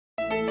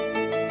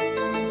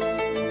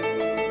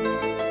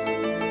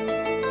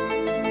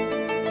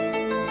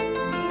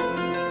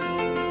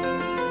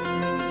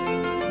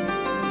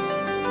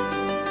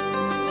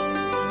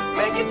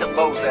the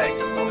Bozak.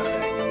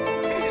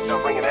 Just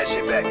start bringing that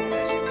shit back.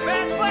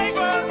 Bad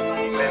flavor.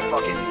 Man,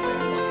 fuck it.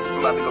 I'm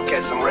about to go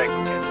catch some wreck.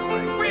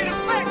 Read the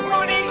fact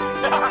money.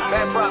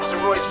 Mad props to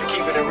Royce for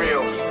keeping it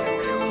real.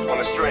 On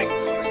the string.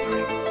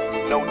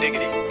 No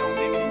diggity.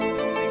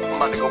 I'm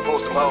about to go pull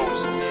some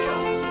hoes.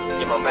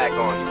 Get my Mac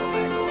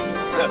on.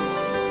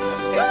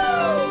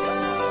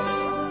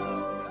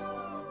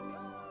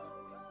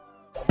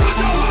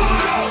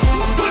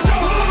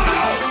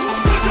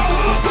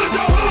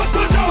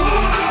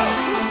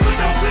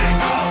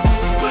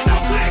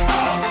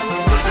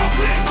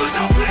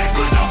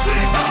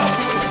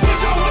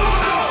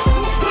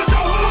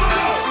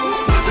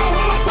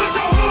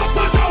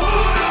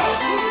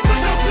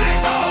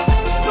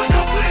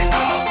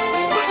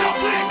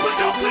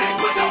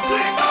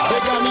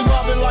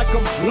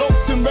 I'm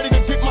loped and ready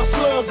to get my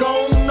slug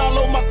on. I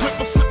load my clip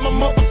and slip my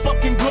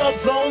motherfucking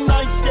gloves on.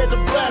 I ain't scared to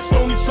blast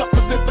on these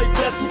suckers if they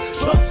test me.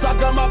 Trust, I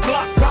got my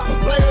block, cop a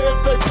player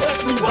if they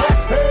press me.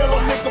 Hell,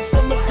 a nigga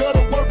from the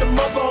gutter, word the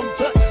mother, I'm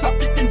touched. I'm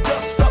kicking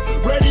dust up,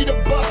 ready to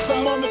bust.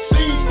 I'm on the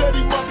scene,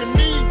 steady mugging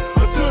me.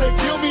 Until they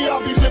kill me,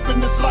 I'll be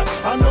living this life.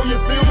 I know you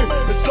feel me.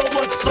 There's so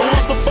much, so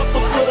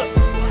motherfuckers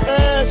with a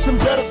ass and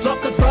better talk,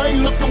 cause I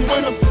ain't looking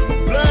with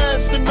them.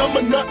 Blasting, I'm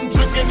a nut and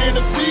drinking in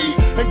the sea.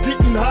 And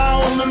getting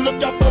high on the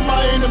lookout for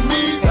my enemy.